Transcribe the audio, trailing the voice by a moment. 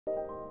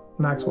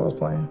Maxwell's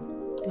playing.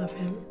 Love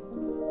him.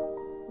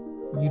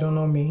 You don't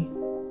know me.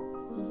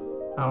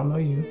 I don't know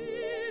you.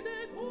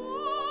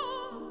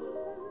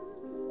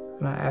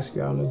 And I ask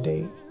you out on a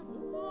date.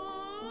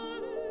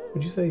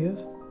 Would you say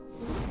yes?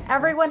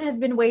 Everyone has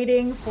been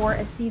waiting for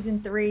a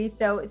season 3,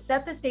 so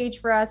set the stage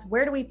for us.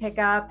 Where do we pick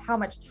up? How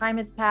much time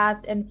has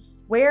passed? And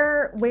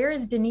where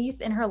is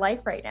Denise in her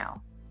life right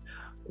now?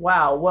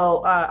 Wow,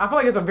 well, I feel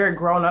like it's a very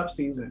grown-up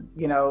season.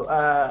 You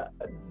know,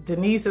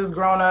 Denise has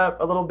grown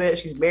up a little bit.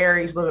 She's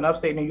married, she's living in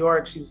upstate New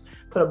York. She's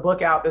put a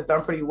book out that's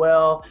done pretty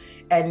well.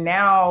 And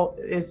now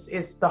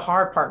it's the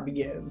hard part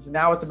begins.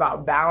 Now it's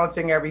about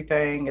balancing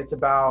everything. It's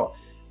about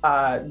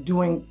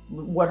doing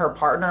what her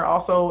partner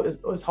also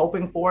is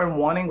hoping for and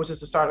wanting, which is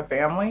to start a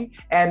family.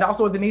 And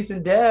also Denise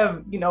and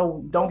Dev, you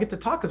know, don't get to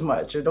talk as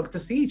much or don't get to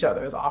see each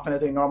other as often as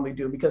they normally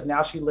do because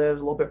now she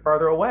lives a little bit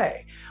further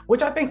away,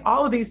 which I think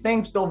all of these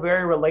things feel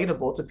very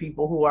relatable to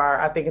people who are,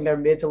 I think, in their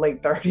mid to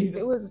late 30s.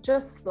 It was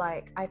just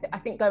like, I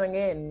think going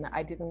in,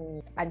 I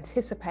didn't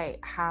anticipate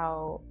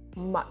how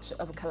much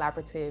of a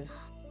collaborative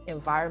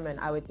environment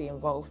I would be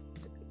involved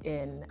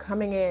in.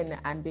 Coming in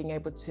and being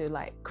able to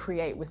like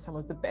create with some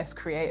of the best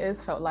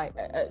creators felt like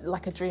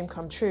a dream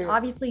come true.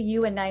 Obviously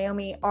you and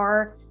Naomi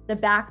are the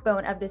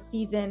backbone of this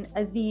season.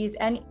 Aziz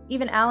and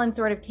even Alan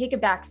sort of take a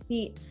back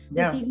seat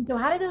this season. So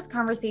how did those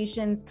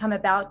conversations come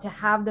about to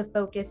have the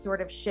focus sort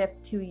of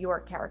shift to your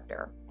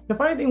character? The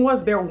funny thing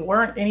was there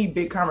weren't any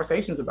big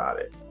conversations about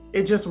it.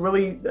 It just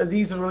really,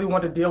 Aziz really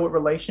wanted to deal with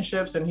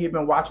relationships, and he had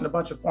been watching a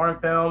bunch of foreign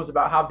films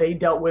about how they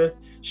dealt with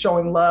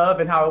showing love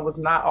and how it was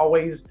not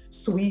always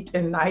sweet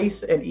and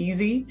nice and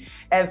easy.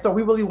 And so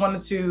we really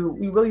wanted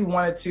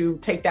to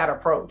take that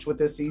approach with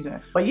this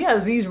season. But yeah,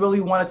 Aziz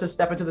really wanted to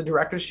step into the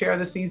director's chair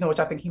this season,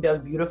 which I think he does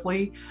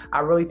beautifully.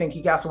 I really think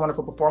he got some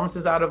wonderful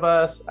performances out of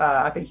us.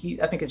 I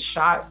think it's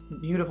shot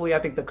beautifully. I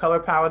think the color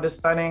palette is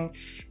stunning.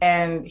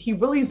 And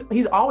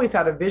he's always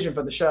had a vision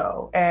for the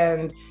show.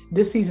 And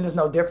this season is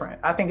no different.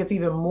 I think it's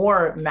even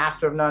more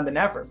master of none than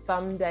ever.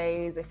 Some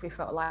days, if we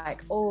felt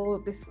like, oh,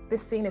 this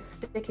scene is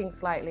sticking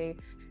slightly,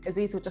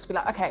 Aziz would just be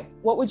like, okay,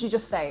 what would you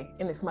just say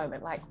in this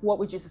moment? Like, what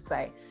would you just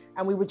say?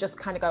 And we would just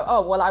kind of go,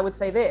 oh, well, I would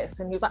say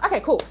this. And he was like, okay,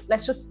 cool,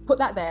 let's just put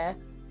that there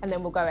and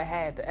then we'll go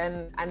ahead.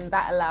 And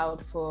that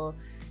allowed for,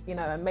 you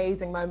know,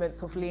 amazing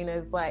moments of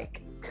Lena's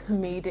like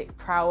comedic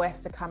prowess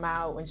to come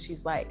out when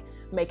she's like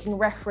making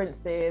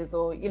references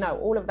or, you know,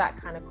 all of that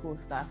kind of cool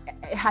stuff.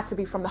 It had to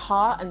be from the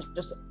heart and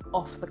just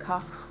off the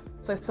cuff.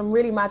 So some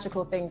really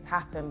magical things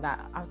happened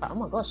that I was like, oh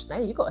my gosh,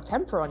 Nay, you got a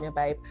temper on you,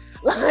 babe.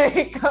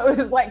 Like I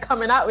was like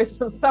coming out with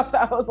some stuff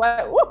that I was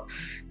like, whoa,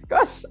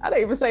 gosh, I don't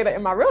even say that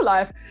in my real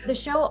life. The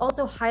show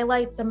also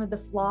highlights some of the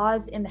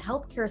flaws in the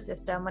healthcare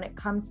system when it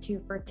comes to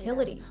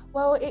fertility. Yeah.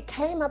 Well, it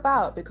came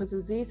about because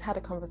Aziz had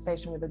a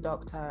conversation with a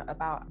doctor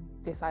about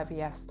this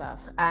IVF stuff.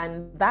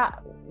 And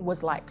that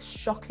was like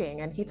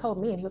shocking. And he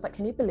told me, and he was like,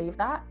 can you believe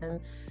that? And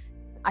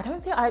I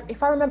don't think,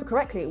 if I remember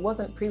correctly, it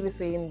wasn't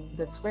previously in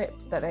the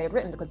script that they had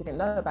written because he didn't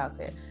know about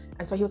it.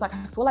 And so he was like,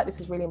 I feel like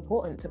this is really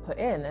important to put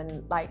in.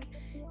 And like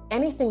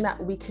anything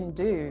that we can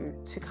do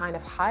to kind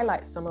of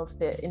highlight some of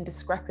the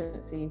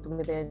indiscrepancies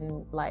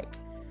within like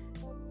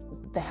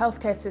the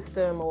healthcare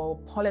system or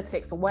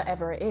politics or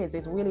whatever it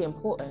is really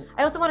important.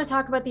 I also want to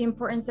talk about the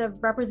importance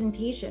of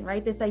representation,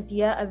 right? This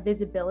idea of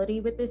visibility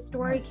with this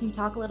story. Can you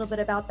talk a little bit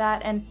about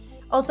that? And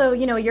also,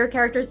 you know, your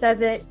character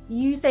says it,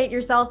 you say it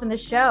yourself in the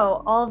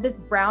show, all of this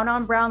brown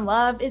on brown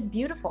love is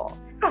beautiful.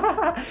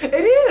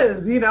 It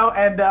is, you know,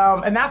 and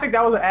I think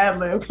that was an ad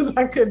lib because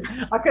I couldn't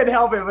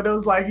help it, but it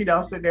was like, you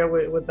know, sitting there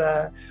with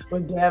Dev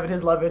and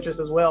his love interest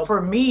as well.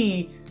 For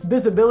me,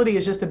 visibility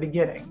is just the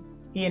beginning.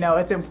 You know,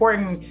 it's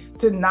important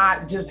to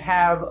not just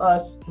have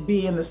us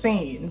be in the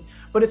scene,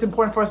 but it's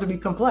important for us to be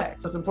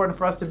complex. It's important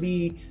for us to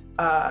be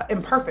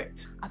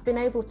imperfect. I've been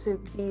able to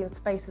be in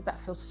spaces that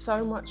feel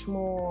so much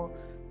more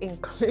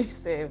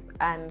inclusive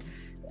and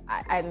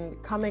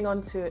coming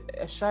onto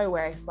a show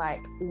where it's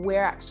like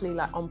we're actually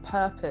like on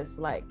purpose,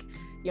 like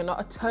you're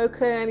not a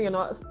token,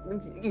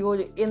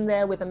 you're in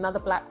there with another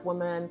Black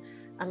woman,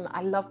 and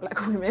I love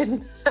Black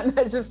women. And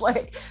I was just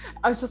like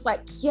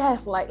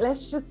yes, like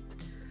let's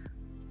just,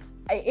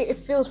 it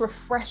feels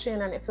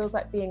refreshing and it feels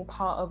like being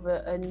part of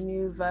a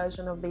new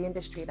version of the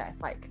industry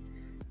that's like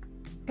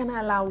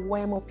gonna allow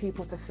way more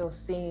people to feel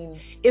seen.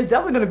 It's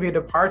definitely gonna be a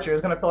departure.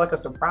 It's gonna feel like a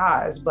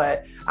surprise,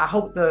 but I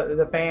hope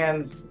the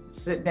fans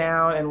sit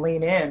down and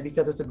lean in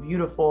because it's a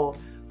beautiful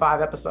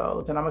 5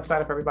 episodes and I'm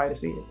excited for everybody to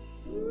see it.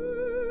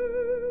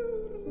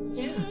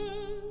 Yeah.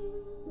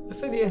 I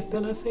said yes,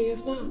 then I say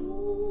yes now.